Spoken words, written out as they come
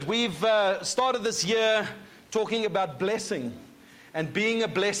We've started this year talking about blessing and being a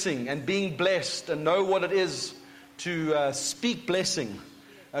blessing and being blessed and know what it is to speak blessing,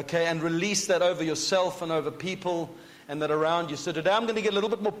 okay, and release that over yourself and over people and that around you. So today I'm going to get a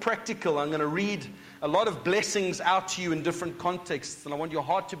little bit more practical. I'm going to read a lot of blessings out to you in different contexts, and I want your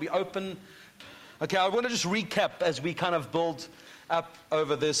heart to be open. Okay, I want to just recap as we kind of build up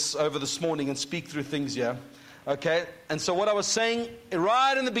over this morning and speak through things here. Okay, and so what I was saying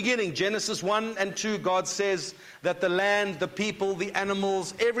right in the beginning, Genesis 1 and 2, God says that the land, the people, the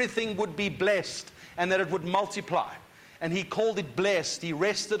animals, everything would be blessed and that it would multiply. And He called it blessed. He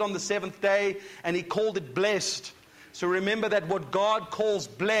rested on the seventh day and He called it blessed. So remember that what God calls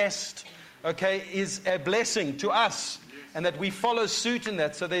blessed, okay, is a blessing to us and that we follow suit in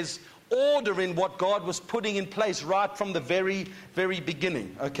that. So there's order in what God was putting in place right from the very, very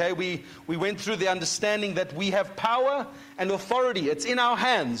beginning. Okay, we went through the understanding that we have power and authority. It's in our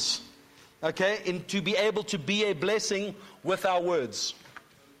hands, okay, to be able to be a blessing with our words.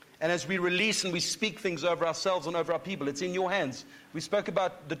 And as we release and we speak things over ourselves and over our people, it's in your hands. We spoke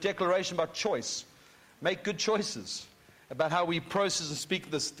about the declaration about choice. Make good choices about how we process and speak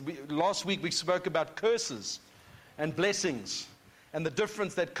this. Last week we spoke about curses and blessings. And the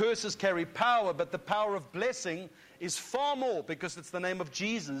difference that curses carry power, but the power of blessing is far more because it's the name of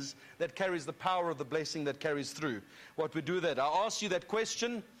Jesus that carries the power of the blessing that carries through. What we do that? I ask you that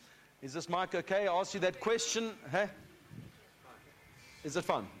question. Is this mic okay? I ask you that question. Hey? Is it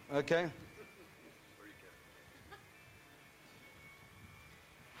fun? Okay.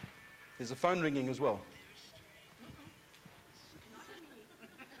 There's a phone ringing as well.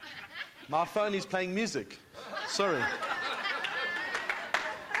 My phone is playing music. Sorry.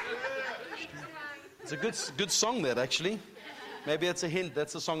 It's a good song that actually. Maybe it's a hint.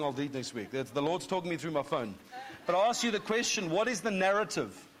 That's the song I'll lead next week. The Lord's talking me through my phone. But I ask you the question, what is the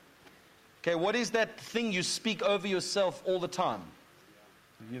narrative? Okay, what is that thing you speak over yourself all the time?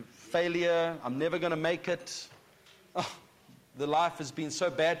 Failure, I'm never going to make it. Oh, the life has been so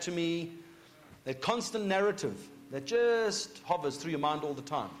bad to me. That constant narrative that just hovers through your mind all the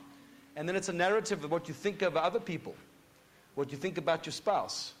time. And then it's a narrative of what you think of other people. What you think about your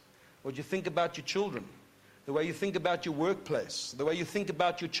spouse. What you think about your children, the way you think about your workplace, the way you think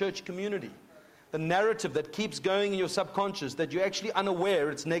about your church community, the narrative that keeps going in your subconscious that you're actually unaware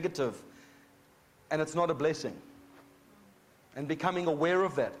it's negative and it's not a blessing. And becoming aware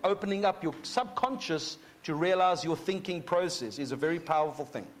of that, opening up your subconscious to realize your thinking process is a very powerful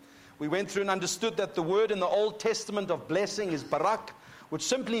thing. We went through and understood that the word in the Old Testament of blessing is barak, which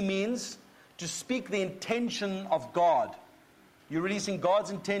simply means to speak the intention of God. You're releasing God's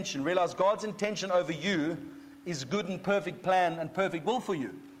intention. Realize God's intention over you is good and perfect plan and perfect will for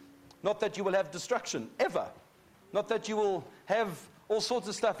you. Not that you will have destruction, ever. Not that you will have all sorts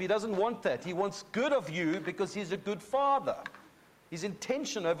of stuff. He doesn't want that. He wants good of you because He's a good Father. His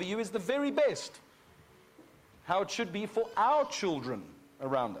intention over you is the very best. How it should be for our children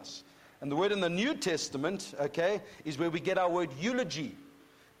around us. And the word in the New Testament, okay, is where we get our word eulogy.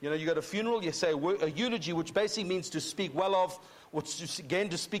 You know, you go to a funeral, you say a eulogy, which basically means to speak well of, which again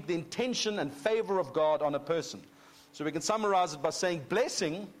to speak the intention and favor of God on a person. So we can summarize it by saying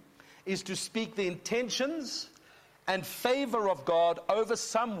blessing is to speak the intentions and favor of God over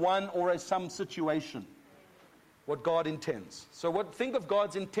someone or some situation. What God intends. So think of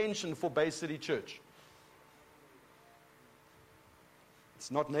God's intention for Bay City Church.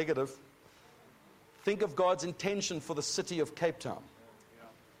 It's not negative. Think of God's intention for the city of Cape Town.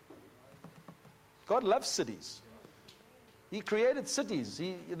 God loves cities. He created cities.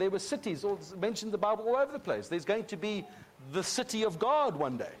 There were cities mentioned in the Bible all over the place. There's going to be the city of God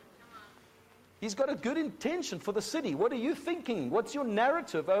one day. He's got a good intention for the city. What are you thinking? What's your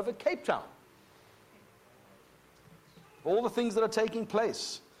narrative over Cape Town? All the things that are taking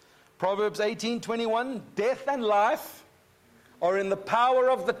place. Proverbs 18:21, death and life are in the power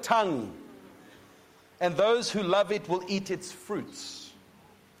of the tongue, and those who love it will eat its fruits.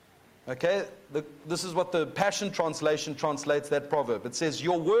 Okay, this is what the Passion Translation translates that proverb. It says,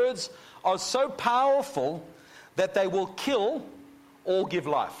 your words are so powerful that they will kill or give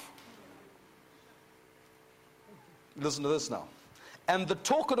life. Listen to this now. And the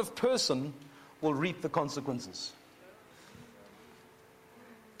talkative person will reap the consequences.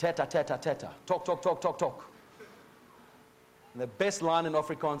 Tata, tata, tata. Talk, talk, talk, talk, talk. And the best line in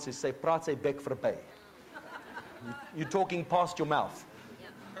Afrikaans is, say, praat sy bek verby. You're talking past your mouth.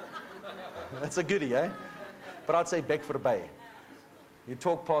 That's a goodie, eh? But I'd say bek verby. You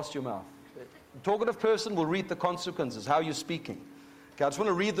talk past your mouth. The talkative person will reap the consequences, how you're speaking. Okay, I just want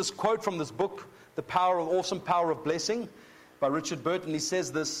to read this quote from this book, The Awesome Power of Blessing. by Richard Burton. He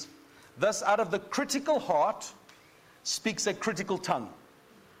says this: thus out of the critical heart speaks a critical tongue.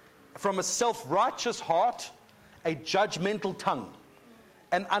 From a self-righteous heart, a judgmental tongue.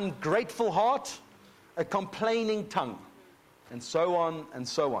 An ungrateful heart, a complaining tongue. And so on and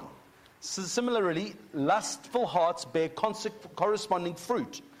so on. So similarly, lustful hearts bear corresponding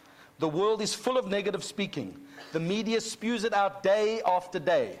fruit. The world is full of negative speaking. The media spews it out day after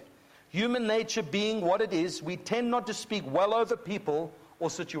day. Human nature being what it is, we tend not to speak well over people or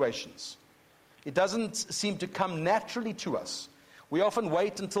situations. It doesn't seem to come naturally to us. We often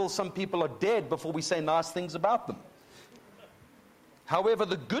wait until some people are dead before we say nice things about them. However,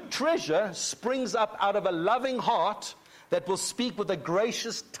 the good treasure springs up out of a loving heart that will speak with a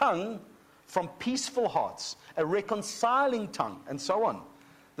gracious tongue from peaceful hearts, a reconciling tongue, and so on.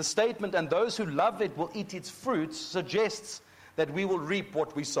 The statement, and those who love it will eat its fruits, suggests that we will reap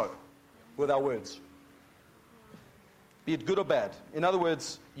what we sow with our words. Be it good or bad. In other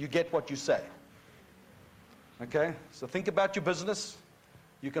words, you get what you say. Okay? So think about your business.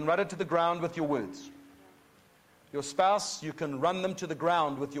 You can run it to the ground with your words. Your spouse, you can run them to the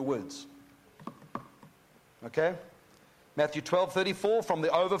ground with your words. Okay? Matthew 12:34, from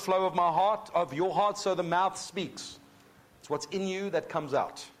the overflow of my heart, of your heart, so the mouth speaks. It's what's in you that comes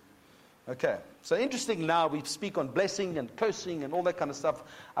out. Okay, so interesting now we speak on blessing and cursing and all that kind of stuff.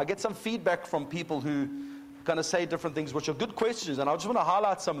 I get some feedback from people who kind of say different things, which are good questions, and I just want to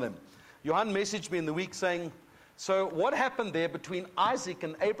highlight some of them. Johan messaged me in the week saying, so what happened there between Isaac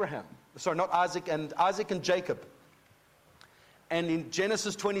and Abraham? Sorry, not Isaac and Jacob. And in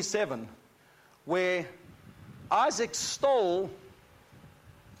Genesis 27, where Isaac stole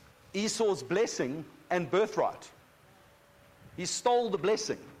Esau's blessing and birthright. He stole the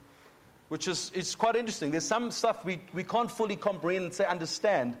blessing, which is quite interesting. There's some stuff we can't fully comprehend and say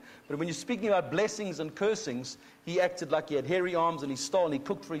understand, but when you're speaking about blessings and cursings, he acted like he had hairy arms and he stole, and he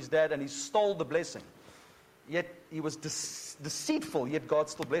cooked for his dad and he stole the blessing. Yet he was deceitful, yet God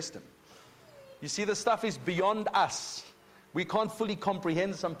still blessed him. You see, this stuff is beyond us. We can't fully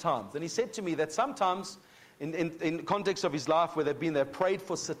comprehend sometimes. And he said to me that sometimes, in context of his life where they've prayed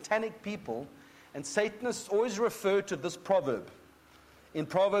for satanic people, and Satanists always refer to this proverb. In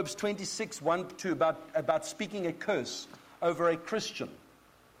Proverbs 26:1-2, about speaking a curse over a Christian.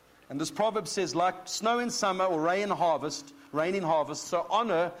 And this proverb says, like snow in summer or rain in harvest, so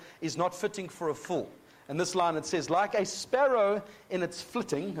honor is not fitting for a fool. And this line, it says, like a sparrow in its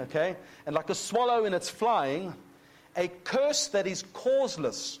flitting, okay, and like a swallow in its flying, a curse that is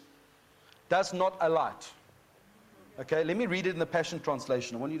causeless does not alight. Okay, let me read it in the Passion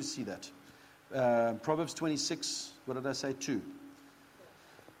Translation. I want you to see that. Proverbs 26, what did I say? 2.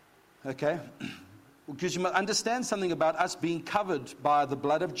 Okay, because you must understand something about us being covered by the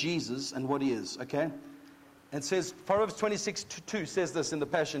blood of Jesus and what he is, okay? It says, Proverbs 26:2 says this in the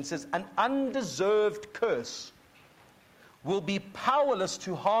Passion. It says, an undeserved curse will be powerless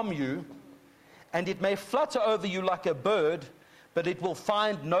to harm you, and it may flutter over you like a bird, but it will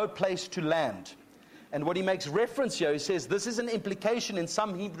find no place to land. And what he makes reference here, he says, this is an implication in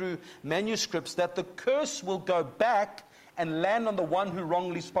some Hebrew manuscripts that the curse will go back and land on the one who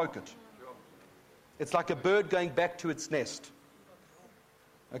wrongly spoke it. It's like a bird going back to its nest.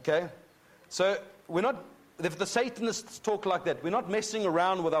 Okay? So if the Satanists talk like that, we're not messing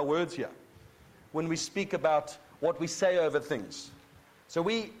around with our words here when we speak about what we say over things. So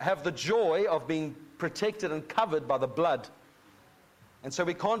we have the joy of being protected and covered by the blood. And so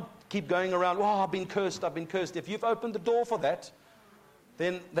we can't keep going around, oh, I've been cursed. If you've opened the door for that,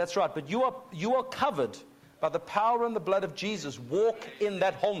 then that's right. But you are covered by the power and the blood of Jesus. Walk in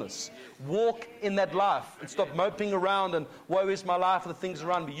that wholeness. Walk in that life. And stop moping around and woe is my life and the things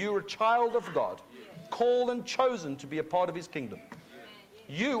around me. You're a child of God, called and chosen to be a part of his kingdom.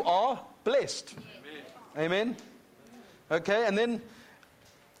 You are blessed. Amen. Okay, and then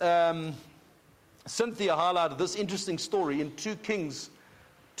Cynthia highlighted this interesting story in 2 Kings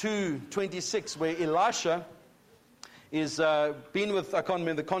 2:26, where Elisha is been with, I can't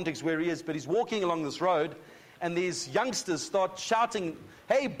remember the context where he is, but he's walking along this road, and these youngsters start shouting,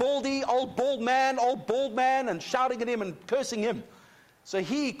 hey, baldy, old bald man, and shouting at him and cursing him. So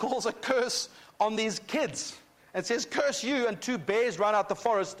he calls a curse on these kids and says, curse you, and 2 bears run out the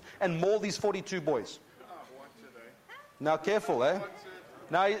forest and maul these 42 boys. Now careful, eh?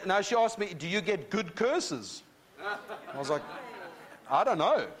 Now she asked me, do you get good curses? I was like, I don't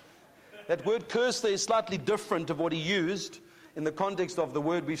know. That word curse there is slightly different of what he used in the context of the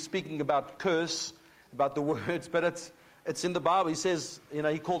word we're speaking about, curse, about the words, but it's in the Bible. He says,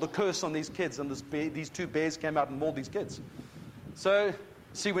 he called a curse on these kids, and these 2 bears came out and mauled these kids. So,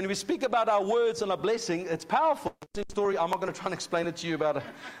 see, when we speak about our words and our blessing, it's powerful. interesting story. I'm not going to try and explain it to you about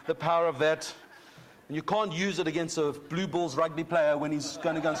the power of that. And you can't use it against a Blue Bulls rugby player when he's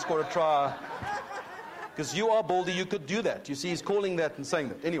going to go and score a try. Because you are Baldy, you could do that. You see, he's calling that and saying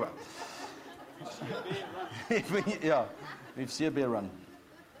that. Anyway. Yeah, you see a bear run.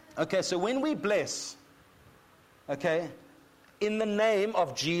 Okay, so when we bless, okay, in the name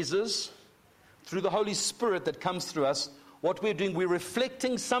of Jesus, through the Holy Spirit that comes through us, what we're doing, we're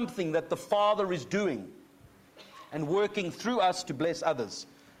reflecting something that the Father is doing and working through us to bless others.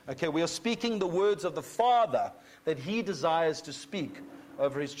 Okay, we are speaking the words of the Father that He desires to speak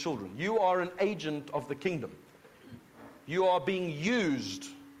over His children. You are an agent of the kingdom. You are being used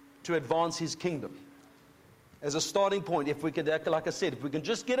to advance His kingdom. As a starting point, if we could, like I said, if we can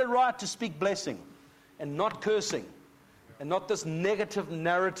just get it right to speak blessing and not cursing and not this negative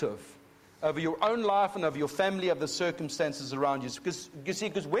narrative over your own life and over your family, of the circumstances around you. Because you see,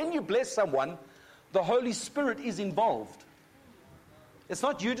 because when you bless someone, the Holy Spirit is involved. It's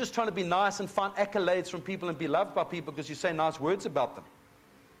not you just trying to be nice and find accolades from people and be loved by people because you say nice words about them.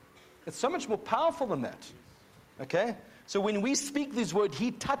 It's so much more powerful than that. Okay? So when we speak these words,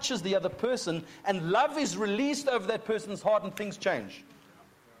 He touches the other person and love is released over that person's heart and things change.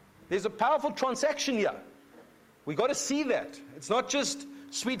 There's a powerful transaction here. We've got to see that. It's not just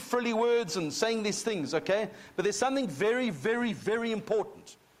sweet frilly words and saying these things, okay? But there's something very, very, very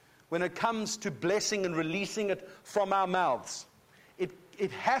important when it comes to blessing and releasing it from our mouths.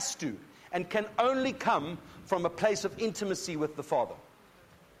 It has to and can only come from a place of intimacy with the Father.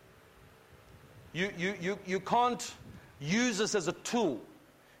 You can't use this as a tool.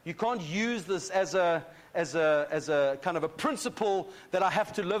 You can't use this as a kind of a principle that I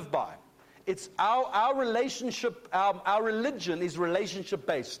have to live by. It's our relationship, our religion is relationship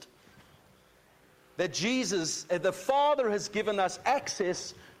based. That Jesus, the Father, has given us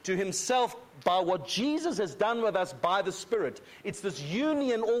access to Himself by what Jesus has done with us by the Spirit. It's this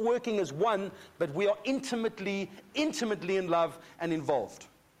union, all working as one, but we are intimately in love and involved.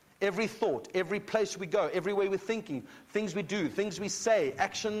 Every thought, every place we go, every way we're thinking, things we do, things we say,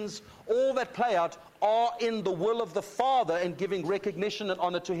 actions, all that play out are in the will of the Father and giving recognition and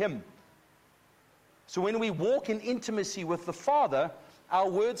honor to Him. So when we walk in intimacy with the Father, our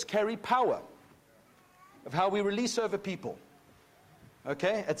words carry power of how we release over people.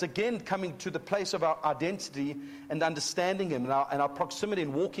 Okay? It's again coming to the place of our identity and understanding Him and our proximity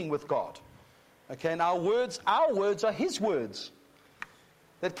and walking with God. Okay? And our words are His words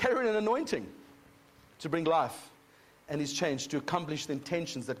that carry an anointing to bring life and His change, to accomplish the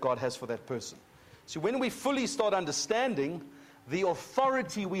intentions that God has for that person. So when we fully start understanding the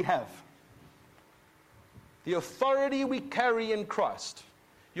authority we have, the authority we carry in Christ,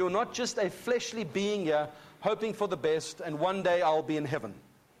 you're not just a fleshly being here hoping for the best and one day I'll be in heaven.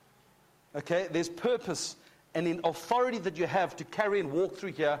 Okay? There's purpose and in authority that you have to carry and walk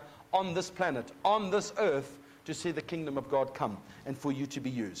through here on this planet, on this earth, to see the kingdom of God come and for you to be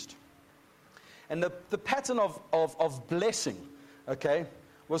used. And the pattern of blessing, okay,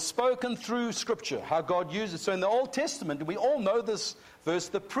 was spoken through Scripture, how God uses. So in the Old Testament, we all know this verse,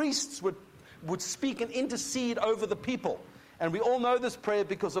 the priests would speak and intercede over the people. And we all know this prayer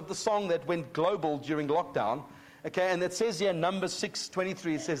because of the song that went global during lockdown. Okay, and it says here in Numbers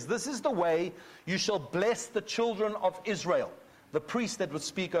 6:23, it says, "This is the way you shall bless the children of Israel," the priest that would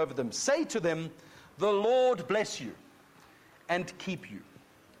speak over them. "Say to them, the Lord bless you and keep you.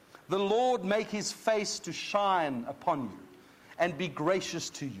 The Lord make His face to shine upon you and be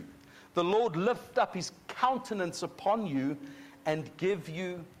gracious to you. The Lord lift up His countenance upon you and give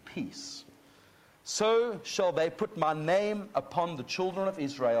you peace. So shall they put my name upon the children of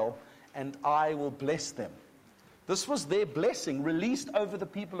Israel, and I will bless them." This was their blessing released over the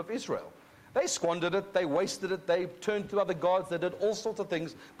people of Israel. They squandered it, they wasted it, they turned to other gods, they did all sorts of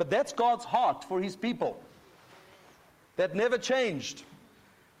things. But that's God's heart for His people. That never changed.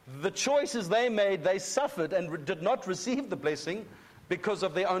 The choices they made, they suffered and did not receive the blessing because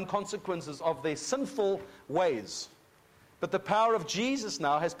of their own consequences of their sinful ways. But the power of Jesus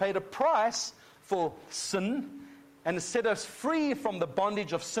now has paid a price for sin and has set us free from the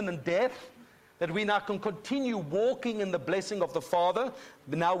bondage of sin and death, that we now can continue walking in the blessing of the Father.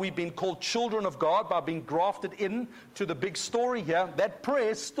 Now we've been called children of God by being grafted in to the big story here. That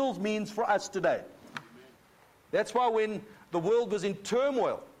prayer still means for us today. That's why when the world was in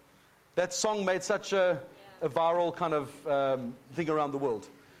turmoil, that song made such a viral kind of thing around the world.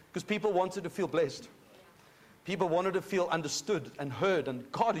 Because people wanted to feel blessed. People wanted to feel understood and heard.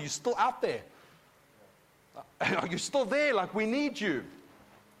 And God, are you still out there? Are you still there? Like, we need you.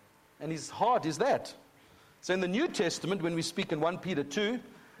 And His heart is that. So in the New Testament, when we speak in 1 Peter 2,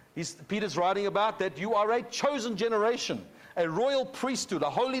 Peter's writing about that you are a chosen generation, a royal priesthood, a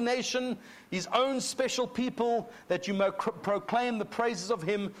holy nation, his own special people, that you may proclaim the praises of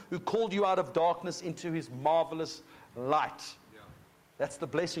him who called you out of darkness into his marvelous light. That's the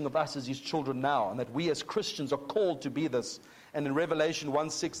blessing of us as his children now, and that we as Christians are called to be this. And in Revelation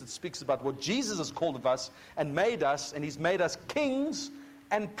 1:6 it speaks about what Jesus has called of us and made us, and he's made us kings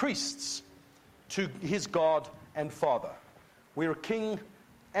and priests to his God and Father. We're a king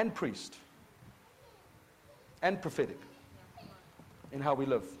and priest and prophetic in how we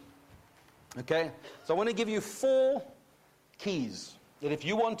live. Okay? So I want to give you 4 keys that if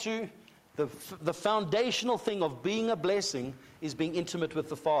you want to, the foundational thing of being a blessing is being intimate with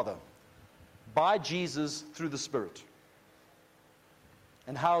the Father by Jesus through the Spirit.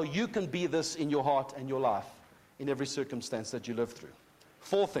 And how you can be this in your heart and your life in every circumstance that you live through.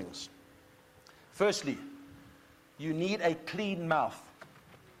 4 things. Firstly, you need a clean mouth.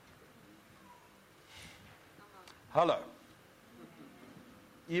 Hello.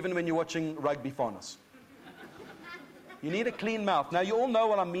 Even when you're watching rugby finals. You need a clean mouth. Now, you all know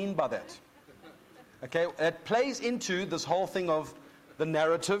what I mean by that. Okay, it plays into this whole thing of the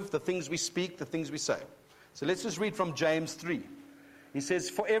narrative, the things we speak, the things we say. So let's just read from James 3. He says,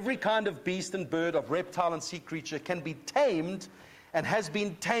 for every kind of beast and bird, of reptile and sea creature can be tamed and has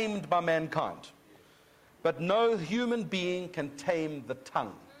been tamed by mankind. But no human being can tame the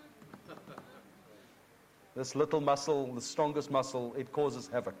tongue. This little muscle, the strongest muscle, it causes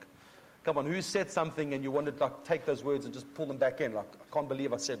havoc. Come on, who said something and you wanted to take those words and just pull them back in? Like, I can't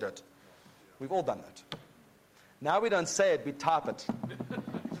believe I said that. We've all done that. Now we don't say it, we type it.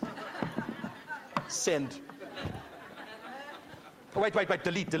 Send. Oh, wait,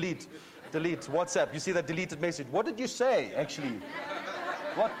 delete. WhatsApp, you see that deleted message. What did you say, actually?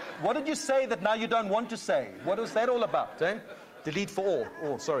 What did you say that now you don't want to say? What was that all about, eh? Delete for all.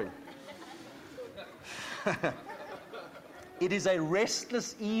 Oh, sorry. It is a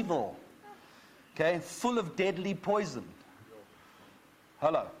restless evil, okay, full of deadly poison.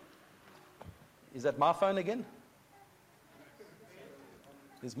 Hello. Is that my phone again?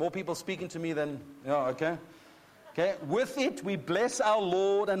 There's more people speaking to me than, okay. Okay, with it we bless our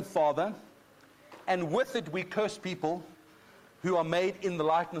Lord and Father, and with it we curse people who are made in the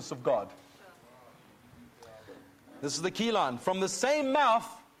likeness of God. This is the key line. From the same mouth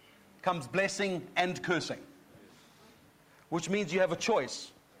comes blessing and cursing. Which means you have a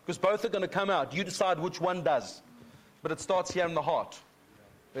choice. Because both are going to come out. You decide which one does. But it starts here in the heart.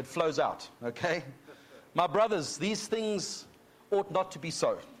 It flows out. Okay? My brothers, these things ought not to be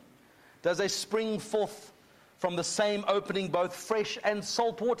so. Does a spring forth from the same opening both fresh and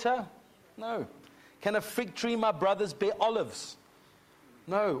salt water? No. Can a fig tree, my brothers, bear olives?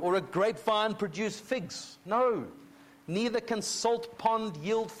 No. Or a grapevine produce figs? No. Neither can salt pond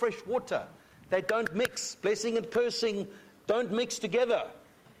yield fresh water. They don't mix. Blessing and cursing don't mix together.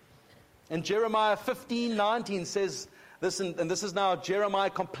 And Jeremiah 15:19 says this, and this is now Jeremiah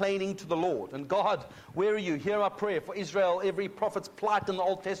complaining to the Lord. And God, where are you? Hear our prayer for Israel, every prophet's plight in the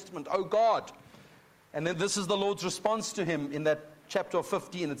Old Testament. Oh God. And then this is the Lord's response to him in that chapter of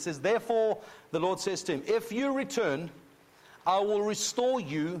 15. It says, therefore, the Lord says to him, if you return, I will restore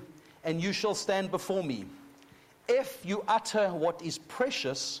you, and you shall stand before me. If you utter what is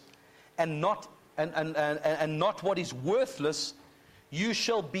precious and not what is worthless, you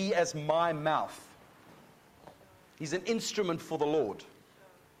shall be as my mouth. He's an instrument for the Lord.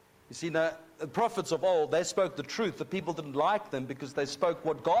 You see, now, the prophets of old, they spoke the truth. The people didn't like them because they spoke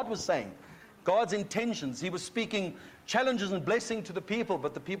what God was saying. God's intentions. He was speaking challenges and blessing to the people,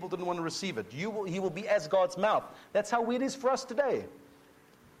 but the people didn't want to receive it. He will be as God's mouth. That's how it is for us today.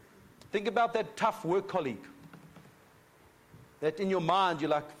 Think about that tough work colleague. That in your mind, you're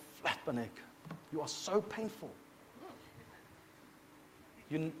like, Flatbanek, you are so painful.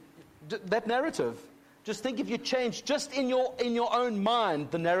 That narrative, just think if you change just in your own mind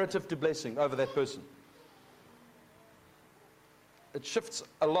the narrative to blessing over that person. It shifts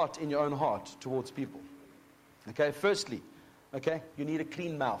a lot in your own heart towards people. Okay, firstly, okay, you need a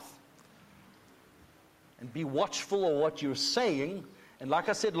clean mouth. And be watchful of what you're saying. And like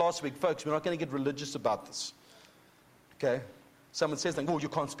I said last week, folks, we're not going to get religious about this. Okay? Someone says, oh, you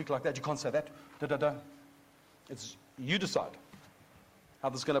can't speak like that, you can't say that. It's you decide how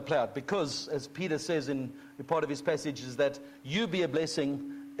this is going to play out. Because, as Peter says in part of his passage, is that you be a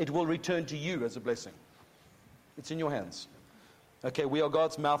blessing, it will return to you as a blessing. It's in your hands. Okay, we are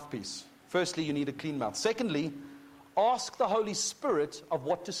God's mouthpiece. Firstly, you need a clean mouth. Secondly, ask the Holy Spirit of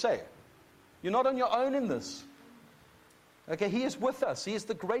what to say. You're not on your own in this. Okay, He is with us. He is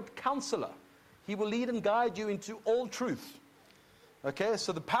the great counselor. He will lead and guide you into all truth. Okay,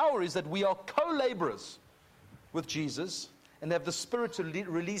 so the power is that we are co-laborers with Jesus and have the Spirit to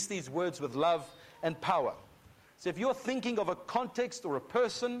release these words with love and power. So if you're thinking of a context or a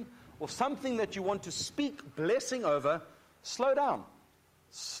person or something that you want to speak blessing over, slow down.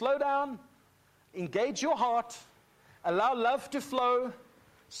 Slow down. Engage your heart. Allow love to flow.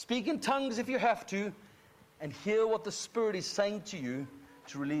 Speak in tongues if you have to. And hear what the Spirit is saying to you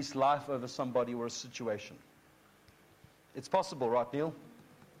to release life over somebody or a situation. It's possible, right, Neil?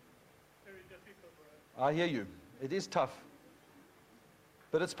 Very difficult, bro. I hear you. It is tough.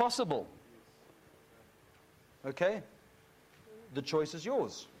 But it's possible. Okay? The choice is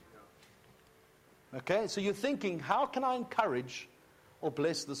yours. Okay? So you're thinking, how can I encourage or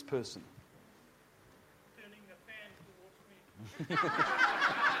bless this person? Turning the fan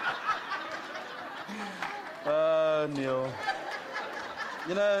towards me. Neil.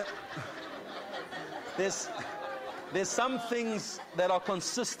 You know, there's some things that are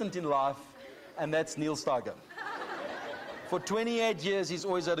consistent in life, and that's Neil Steiger. For 28 years, he's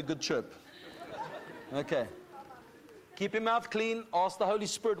always had a good chirp. Okay. Keep your mouth clean. Ask the Holy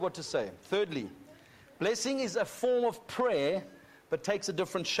Spirit what to say. Thirdly, blessing is a form of prayer, but takes a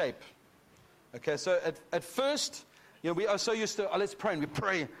different shape. Okay, so at first, we are so used to, let's pray, and we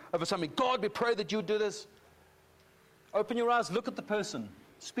pray over something. God, we pray that you do this. Open your eyes, look at the person,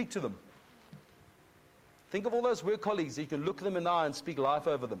 speak to them. Think of all those work colleagues. You can look them in the eye and speak life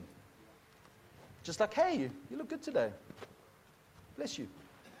over them. Just like, hey, you look good today. Bless you.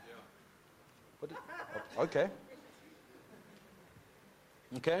 Okay.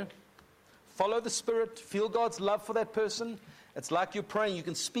 Okay. Follow the Spirit. Feel God's love for that person. It's like you're praying. You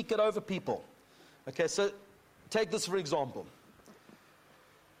can speak it over people. Okay, so take this for example.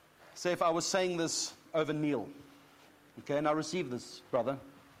 Say if I was saying this over Neil. Okay, and I receive this, brother.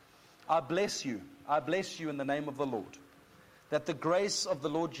 I bless you. I bless you in the name of the Lord. That the grace of the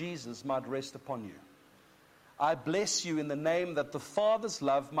Lord Jesus might rest upon you. I bless you in the name that the Father's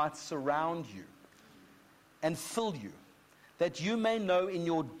love might surround you and fill you. That you may know in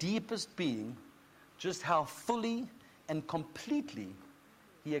your deepest being just how fully and completely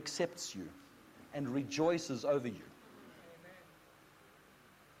He accepts you and rejoices over you.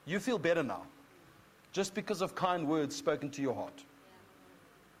 You feel better now. Just because of kind words spoken to your heart.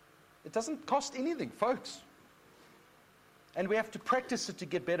 It doesn't cost anything, folks. And we have to practice it to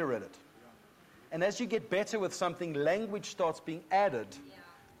get better at it. And as you get better with something, language starts being added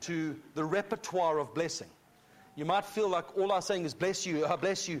to the repertoire of blessing. You might feel like all I'm saying is bless you,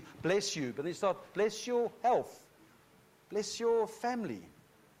 bless you, bless you. But then you start, bless your health. Bless your family.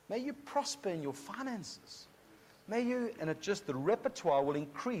 May you prosper in your finances. May you, and the repertoire will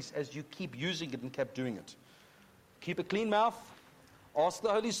increase as you keep using it and keep doing it. Keep a clean mouth. Ask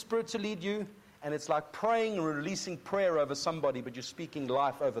the Holy Spirit to lead you. And it's like praying and releasing prayer over somebody, but you're speaking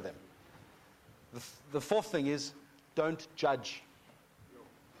life over them. The fourth thing is, don't judge.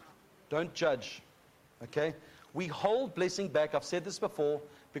 Don't judge. Okay? We hold blessing back, I've said this before,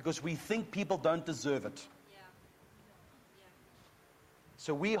 because we think people don't deserve it.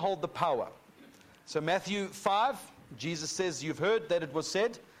 So we hold the power. So Matthew 5, Jesus says, you've heard that it was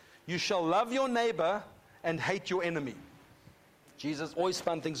said, you shall love your neighbor and hate your enemy. Jesus always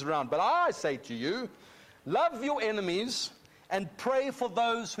spun things around. But I say to you, love your enemies and pray for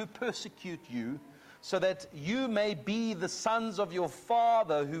those who persecute you, so that you may be the sons of your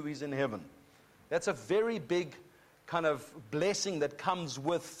Father who is in heaven. That's a very big kind of blessing that comes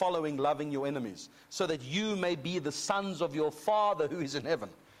with following loving your enemies, so that you may be the sons of your Father who is in heaven.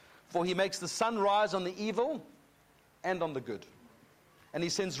 For He makes the sun rise on the evil and on the good. And He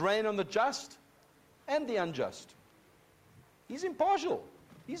sends rain on the just and the unjust. He's impartial.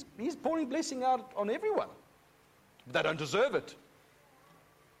 He's pouring blessing out on everyone. They don't deserve it.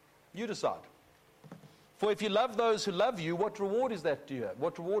 You decide. For if you love those who love you, what reward is that do you have?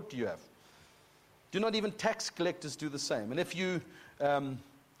 What reward do you have? Do not even tax collectors do the same? And if you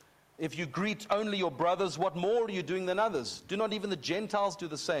greet only your brothers, what more are you doing than others? Do not even the Gentiles do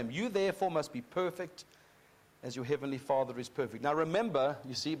the same? You therefore must be perfect as your heavenly Father is perfect. Now remember,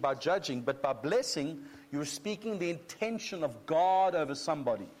 you see, by judging, but by blessing, you're speaking the intention of God over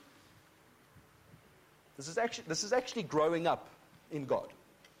somebody. This is actually growing up in God.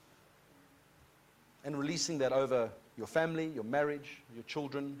 And releasing that over your family, your marriage, your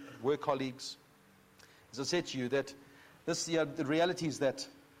children, work colleagues. As I said to you, that the reality is that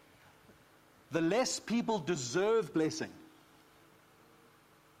the less people deserve blessing,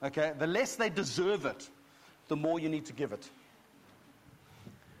 okay, the less they deserve it, the more you need to give it.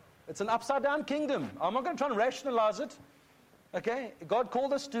 It's an upside-down kingdom. I'm not going to try and rationalize it. Okay? God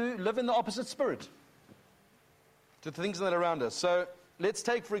called us to live in the opposite spirit. to the things that are around us. So let's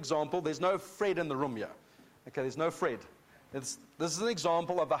take, for example, there's no Fred in the room here. Okay, there's no Fred. This is an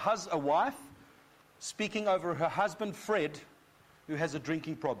example of a wife speaking over her husband, Fred, who has a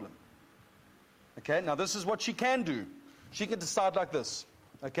drinking problem. Okay, now this is what she can do. She can decide like this.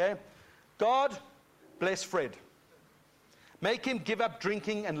 Okay, God, bless Fred. Make him give up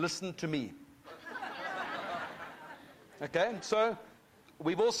drinking and listen to me. Okay, so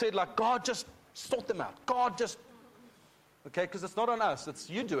we've all said, like, God, just sort them out. God, just... Okay, because it's not on us. It's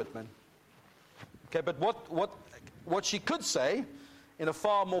you do it, man. Okay, but what she could say in a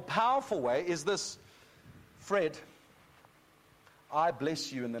far more powerful way is this: Fred, I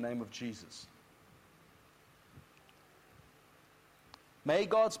bless you in the name of Jesus. May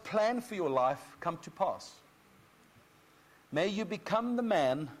God's plan for your life come to pass. May you become the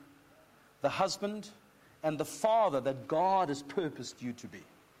man, the husband, and the father that God has purposed you to be.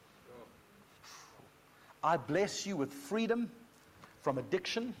 I bless you with freedom from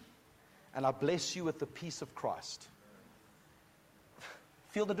addiction, and I bless you with the peace of Christ.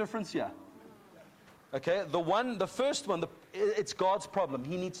 Feel the difference here? Okay, the first one, it's God's problem.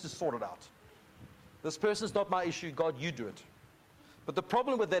 He needs to sort it out. This person's not my issue. God, you do it. But the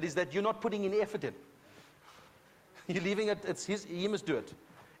problem with that is that you're not putting any effort in. You're leaving it, he must do it.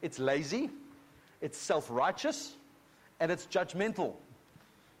 It's lazy, it's self-righteous, and it's judgmental.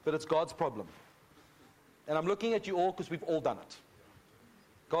 But it's God's problem. And I'm looking at you all because we've all done it.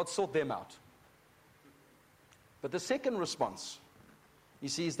 God sort them out. But the second response, you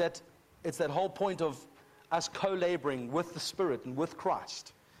see, is that it's that whole point of us co-laboring with the Spirit and with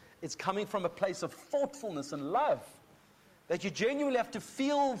Christ. It's coming from a place of thoughtfulness and love. That you genuinely have to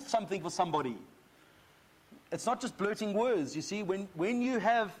feel something for somebody. It's not just blurting words. You see, when you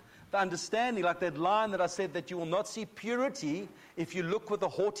have the understanding, like that line that I said, that you will not see purity if you look with a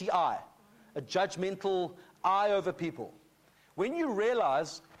haughty eye, a judgmental eye over people. When you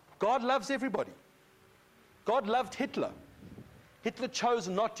realize God loves everybody. God loved Hitler. Hitler chose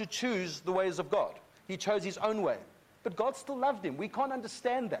not to choose the ways of God. He chose his own way. But God still loved him. We can't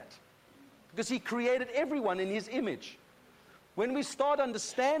understand that. Because he created everyone in his image. When we start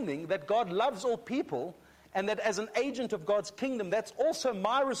understanding that God loves all people, and that as an agent of God's kingdom, that's also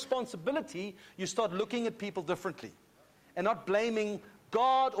my responsibility, you start looking at people differently. And not blaming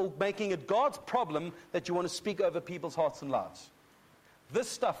God or making it God's problem that you want to speak over people's hearts and lives. This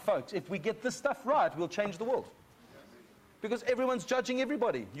stuff, folks, if we get this stuff right, we'll change the world. Because everyone's judging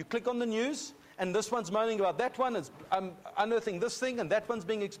everybody. You click on the news, and this one's moaning about that one, is unearthing this thing, and that one's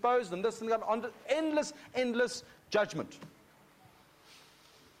being exposed, and this thing, on endless judgment.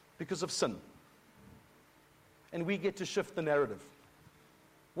 Because of sin. And we get to shift the narrative.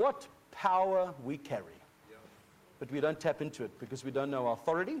 What power we carry. But we don't tap into it because we don't know our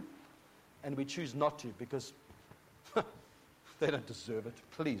authority, and we choose not to because they don't deserve it.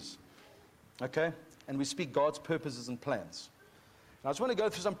 Please. Okay? And we speak God's purposes and plans. Now, I just want to go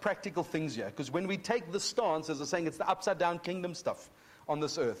through some practical things here, because when we take this stance, as I'm saying, it's the upside-down kingdom stuff on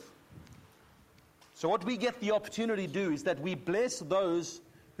this earth. So what we get the opportunity to do is that we bless those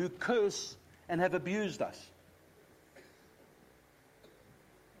who curse and have abused us.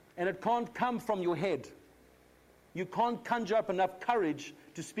 And it can't come from your head. You can't conjure up enough courage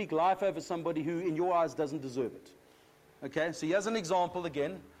to speak life over somebody who, in your eyes, doesn't deserve it. Okay, so here's an example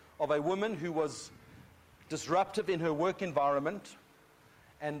again of a woman who was disruptive in her work environment,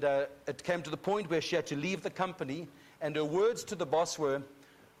 and it came to the point where she had to leave the company, and her words to the boss were,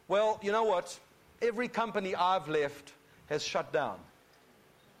 well, you know what, every company I've left has shut down.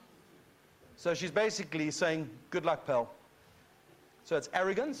 So she's basically saying, good luck, pal. So it's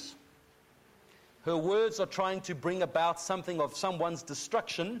arrogance. Her words are trying to bring about something of someone's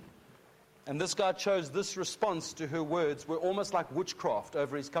destruction. And this guy chose this response to her words were almost like witchcraft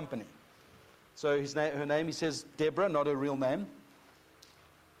over his company. So her name, he says, Deborah, not her real name.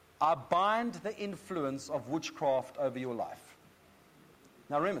 I bind the influence of witchcraft over your life.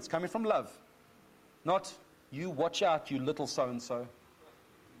 Now remember, it's coming from love. Not, you watch out, you little so-and-so.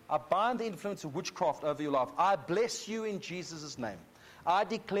 I bind the influence of witchcraft over your life. I bless you in Jesus' name. I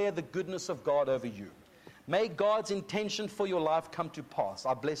declare the goodness of God over you. May God's intention for your life come to pass.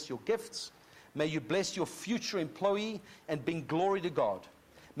 I bless your gifts. May you bless your future employee and bring glory to God.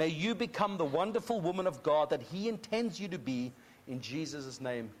 May you become the wonderful woman of God that He intends you to be in Jesus'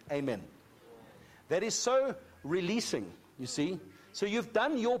 name. Amen. That is so releasing, you see. So you've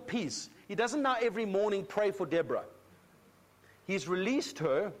done your piece. He doesn't now every morning pray for Deborah. He's released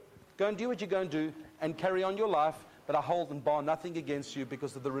her. Go and do what you're going to do and carry on your life. But I hold and bar nothing against you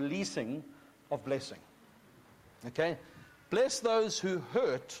because of the releasing of blessing. Okay? Bless those who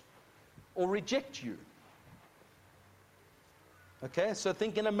hurt or reject you. Okay, so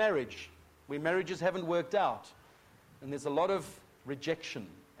think in a marriage where marriages haven't worked out, and there's a lot of rejection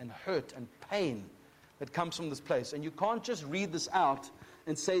and hurt and pain that comes from this place. And you can't just read this out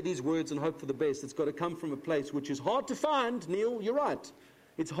and say these words and hope for the best. It's got to come from a place which is hard to find. Neil, you're right.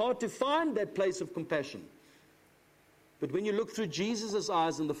 It's hard to find that place of compassion. But when you look through Jesus'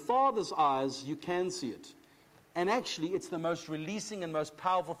 eyes and the Father's eyes, you can see it. And actually, it's the most releasing and most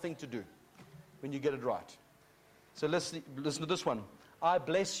powerful thing to do when you get it right. So listen to this one. I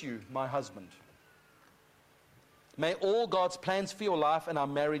bless you, my husband. May all God's plans for your life and our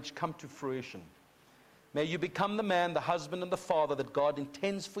marriage come to fruition. May you become the man, the husband, and the father that God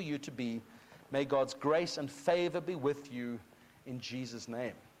intends for you to be. May God's grace and favor be with you in Jesus'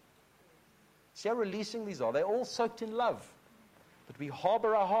 name. See how releasing these are? They're all soaked in love. But we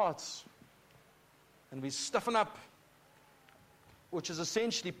harbor our hearts and we stiffen up, which is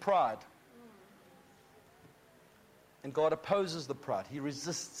essentially pride. And God opposes the pride. He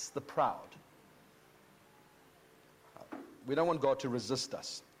resists the proud. We don't want God to resist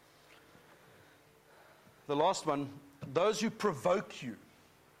us. The last one, those who provoke you.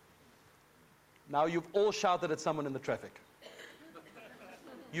 Now you've all shouted at someone in the traffic.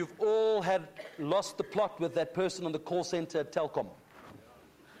 You've all had lost the plot with that person on the call center at Telkom.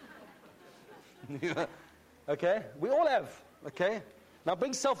 Okay? We all have. Okay? Now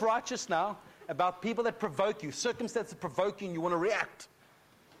being self-righteous now about people that provoke you, circumstances that provoke you and you want to react.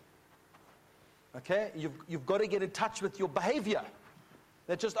 Okay? You've got to get in touch with your behavior.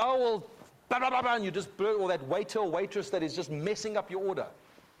 That just, oh, well, blah, blah, blah, blah, and you just blur, or that waiter or waitress that is just messing up your order.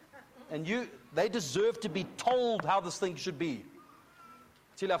 And they deserve to be told how this thing should be.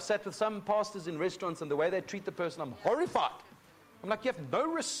 See, I've sat with some pastors in restaurants and the way they treat the person, I'm horrified. I'm like, you have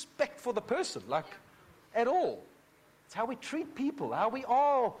no respect for the person, like, at all. It's how we treat people, how we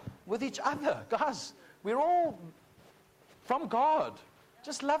are with each other. Guys, we're all from God.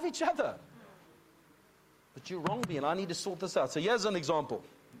 Just love each other. But you wronged me and I need to sort this out. So here's an example.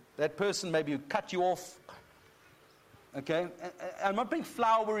 That person maybe cut you off. Okay? I'm not being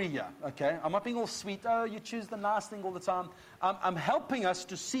flowery here. Okay? I'm not being all sweet. Oh, you choose the nice thing all the time. I'm helping us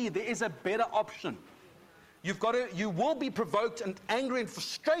to see there is a better option. You will be provoked and angry and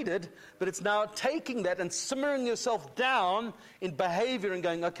frustrated, but it's now taking that and simmering yourself down in behavior and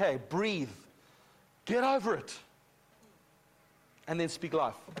going, okay, breathe. Get over it. And then speak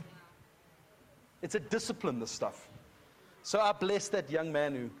life. It's a discipline, this stuff. So I bless that young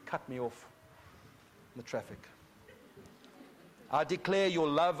man who cut me off in the traffic. I declare your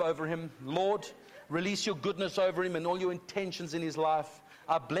love over him. Lord, release your goodness over him and all your intentions in his life.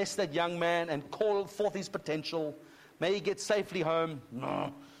 I bless that young man and call forth his potential. May he get safely home.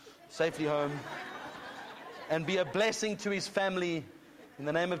 Safely home. And be a blessing to his family in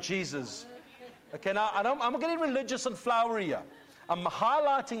the name of Jesus. Okay, now I'm not getting religious and flowery here. I'm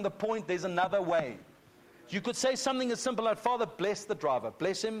highlighting the point there's another way. You could say something as simple like, Father, bless the driver.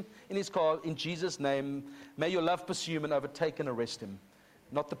 Bless him in his car in Jesus' name. May your love pursue him and overtake and arrest him.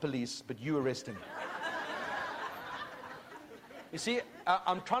 Not the police, but you arrest him. You see,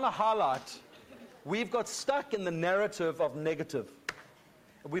 I'm trying to highlight, we've got stuck in the narrative of negative.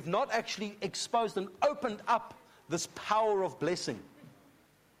 We've not actually exposed and opened up this power of blessing.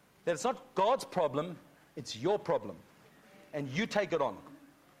 That it's not God's problem, it's your problem. And you take it on.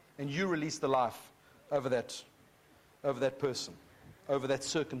 And you release the life over that person, over that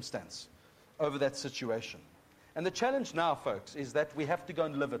circumstance, over that situation. And the challenge now, folks, is that we have to go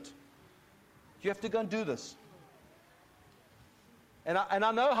and live it. You have to go and do this. And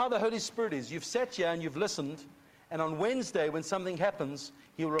I know how the Holy Spirit is. You've sat here and you've listened, and on Wednesday when something happens,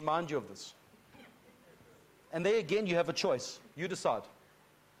 He'll remind you of this. And there again, you have a choice. You decide.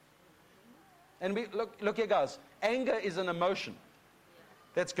 And look here, guys. Anger is an emotion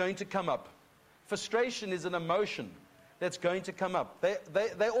that's going to come up. Frustration is an emotion that's going to come up.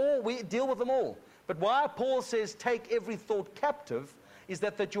 We deal with them all. But why Paul says take every thought captive is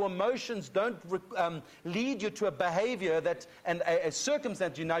that your emotions don't lead you to a behavior and a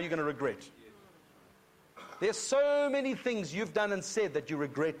circumstance you're going to regret. There's so many things you've done and said that you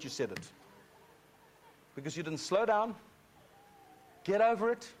regret you said it. Because you didn't slow down, get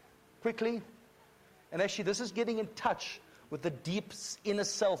over it quickly. And actually, this is getting in touch with the deep inner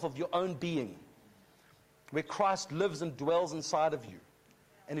self of your own being, where Christ lives and dwells inside of you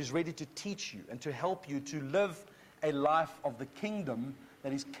and is ready to teach you and to help you to live a life of the kingdom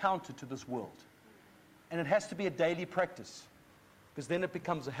that is counter to this world. And it has to be a daily practice, because then it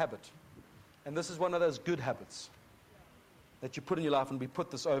becomes a habit. And this is one of those good habits that you put in your life, and we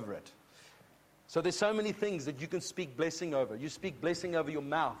put this over it. So there's so many things that you can speak blessing over. You speak blessing over your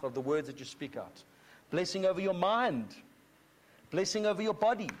mouth, of the words that you speak out. Blessing over your mind. blessing over your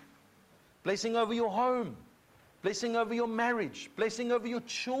body, blessing over your home, blessing over your marriage, blessing over your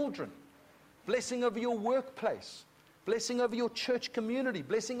children, blessing over your workplace, blessing over your church community,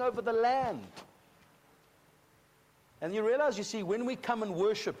 blessing over the land. And you realize, you see, when we come and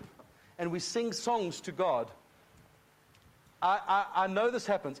worship and we sing songs to God, I know this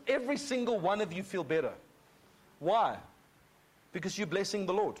happens. Every single one of you feel better. Why? Because you're blessing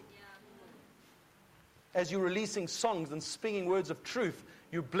the Lord. As you're releasing songs and speaking words of truth,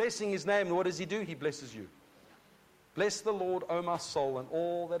 you're blessing His name. And what does He do? He blesses you. Bless the Lord, O my soul, and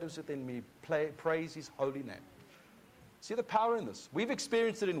all that is within me. Praise His holy name. See the power in this? We've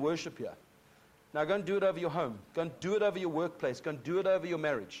experienced it in worship here. Now go and do it over your home. Go and do it over your workplace. Go and do it over your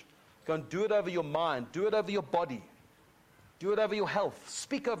marriage. Go and do it over your mind. Do it over your body. Do it over your health.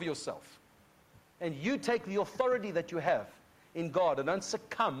 Speak over yourself. And you take the authority that you have in God and don't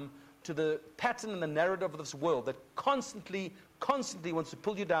succumb to the pattern and the narrative of this world that constantly wants to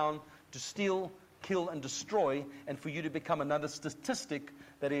pull you down to steal, kill, and destroy, and for you to become another statistic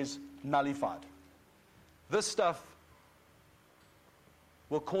that is nullified. This stuff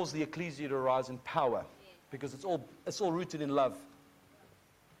will cause the ecclesia to rise in power because it's all rooted in love.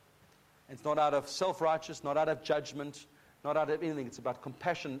 It's not out of self-righteous, not out of judgment, not out of anything. It's about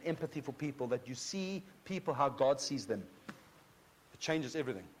compassion and empathy for people, that you see people how God sees them. It changes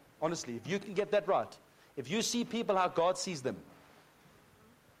everything. Honestly, if you can get that right, if you see people how God sees them,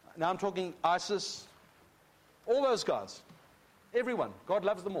 now I'm talking ISIS, all those guys, everyone, God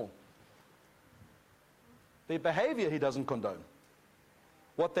loves them all. Their behavior He doesn't condone.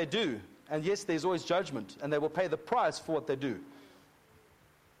 What they do, and yes, there's always judgment, and they will pay the price for what they do.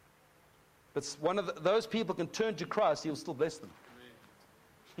 But one of those people can turn to Christ, He'll still bless them.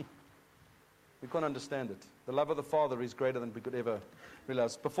 We can't understand it. The love of the Father is greater than we could ever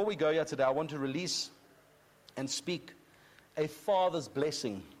realize. Before we go here today, I want to release and speak a Father's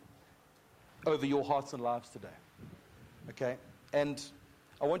blessing over your hearts and lives today. Okay? And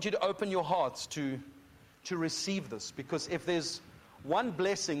I want you to open your hearts to receive this, because if there's one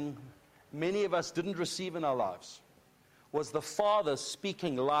blessing many of us didn't receive in our lives, was the Father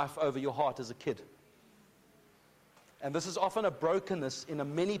speaking life over your heart as a kid. And this is often a brokenness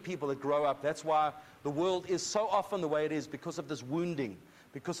in many people that grow up. That's why the world is so often the way it is, because of this wounding,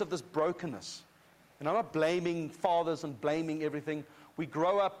 because of this brokenness. And I'm not blaming fathers and blaming everything. We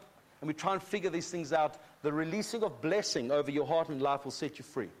grow up and we try and figure these things out. The releasing of blessing over your heart and life will set you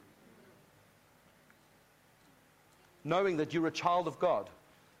free. Knowing that you're a child of God,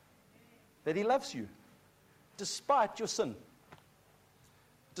 that He loves you, despite your sin,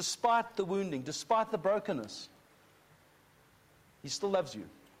 despite the wounding, despite the brokenness. He still loves you.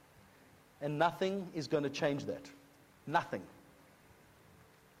 And nothing is going to change that. Nothing.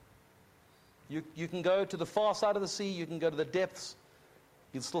 You can go to the far side of the sea, you can go to the depths,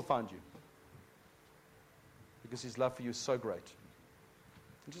 He'll still find you. Because His love for you is so great.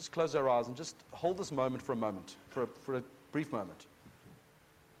 And just close our eyes and just hold this moment for a moment, for a brief moment.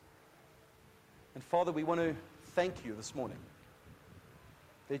 And Father, we want to thank You this morning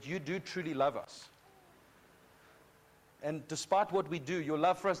that You do truly love us. And despite what we do, Your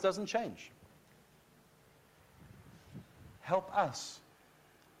love for us doesn't change. Help us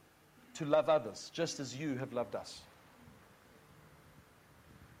to love others just as You have loved us.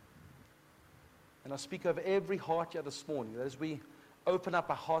 And I speak over every heart here this morning, that as we open up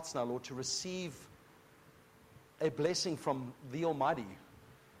our hearts now, Lord, to receive a blessing from the Almighty,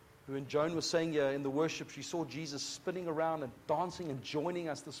 who, when Joan was saying here in the worship, she saw Jesus spinning around and dancing and joining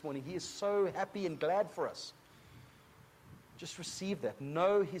us this morning. He is so happy and glad for us. Just receive that.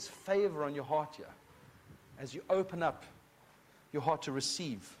 Know His favor on your heart here as you open up your heart to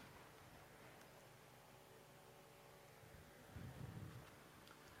receive.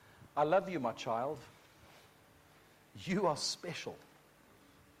 I love you, my child. You are special.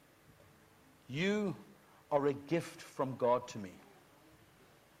 You are a gift from God to me.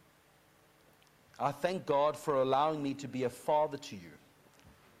 I thank God for allowing me to be a father to you.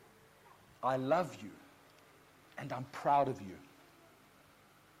 I love you, and I'm proud of you.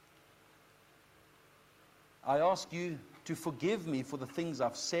 I ask You to forgive me for the things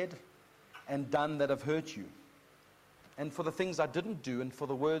I've said and done that have hurt You, and for the things I didn't do, and for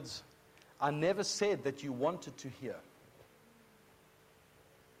the words I never said that You wanted to hear.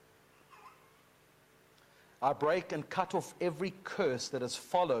 I break and cut off every curse that has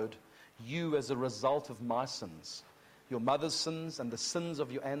followed You as a result of my sins, your mother's sins, and the sins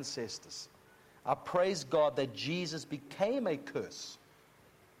of your ancestors. I praise God that Jesus became a curse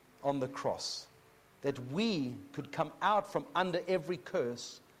on the cross, that we could come out from under every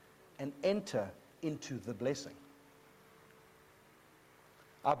curse and enter into the blessing.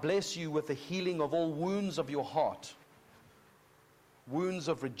 I bless you with the healing of all wounds of your heart, wounds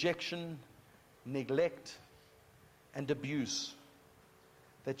of rejection, neglect, and abuse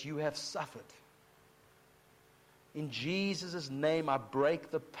that you have suffered. In Jesus' name, I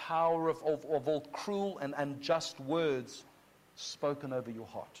break the power of all cruel and unjust words spoken over your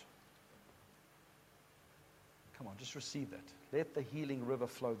heart. Come on, just receive that. Let the healing river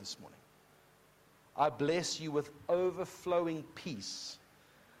flow this morning. I bless you with overflowing peace,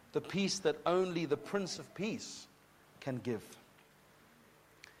 the peace that only the Prince of Peace can give.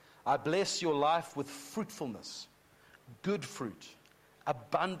 I bless your life with fruitfulness, good fruit,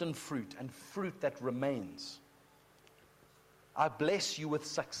 abundant fruit, and fruit that remains. I bless you with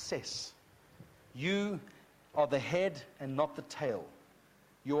success. You are the head and not the tail.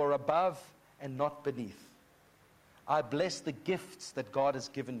 You are above and not beneath. I bless the gifts that God has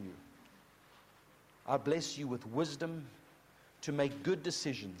given you. I bless you with wisdom to make good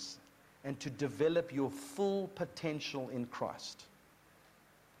decisions and to develop your full potential in Christ.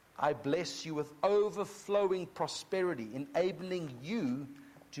 I bless you with overflowing prosperity, enabling you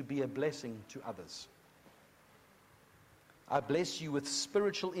to be a blessing to others. I bless you with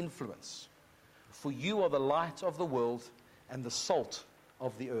spiritual influence, for you are the light of the world and the salt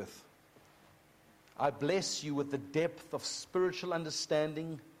of the earth. I bless you with the depth of spiritual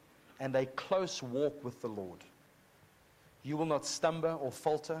understanding and a close walk with the Lord. You will not stumble or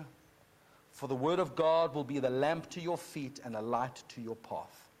falter, for the word of God will be the lamp to your feet and a light to your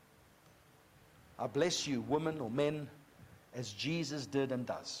path. I bless you, women or men, as Jesus did and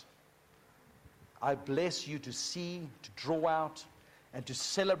does. I bless you to see, to draw out, and to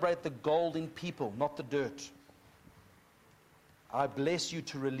celebrate the gold in people, not the dirt. I bless you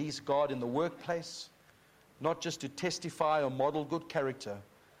to release God in the workplace, not just to testify or model good character,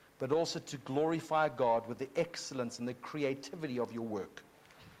 but also to glorify God with the excellence and the creativity of your work.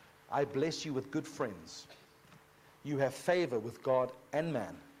 I bless you with good friends. You have favor with God and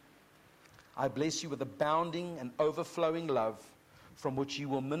man. I bless you with abounding and overflowing love, from which you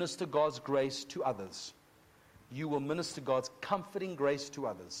will minister God's grace to others. You will minister God's comforting grace to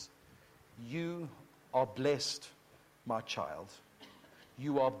others. You are blessed, my child.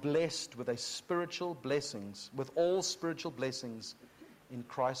 You are blessed with spiritual blessings, with all spiritual blessings in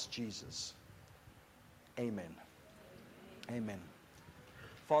Christ Jesus. Amen. Amen.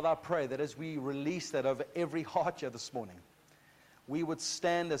 Father, I pray that as we release that over every heart here this morning, we would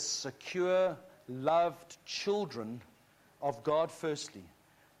stand as secure, loved children of God firstly,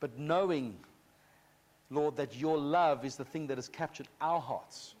 but knowing, Lord, that your love is the thing that has captured our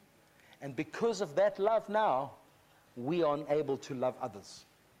hearts. And because of that love now, we are able to love others.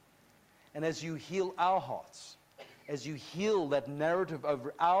 And as you heal our hearts, as you heal that narrative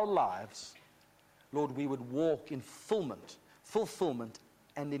over our lives, Lord, we would walk in fulfillment,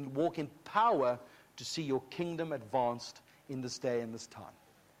 and walk in power to see your kingdom advanced in this day and this time.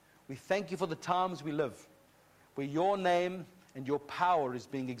 We thank you for the times we live, where your name and your power is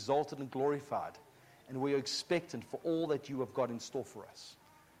being exalted and glorified, and we are expectant for all that you have got in store for us.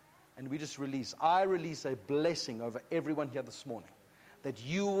 And I release a blessing over everyone here this morning, that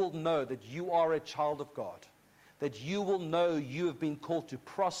you will know that you are a child of God, that you will know you have been called to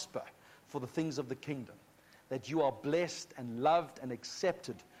prosper for the things of the kingdom, that you are blessed and loved and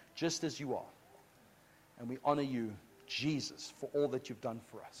accepted just as you are. And we honor you, Jesus, for all that you've done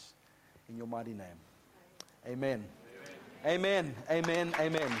for us. In your mighty name. Amen. Amen. Amen.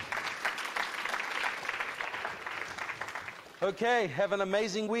 Amen. Okay, have an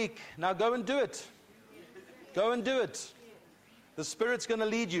amazing week. Now go and do it. Go and do it. The Spirit's going to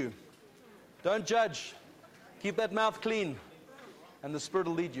lead you. Don't judge. Keep that mouth clean, and the Spirit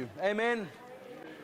will lead you. Amen.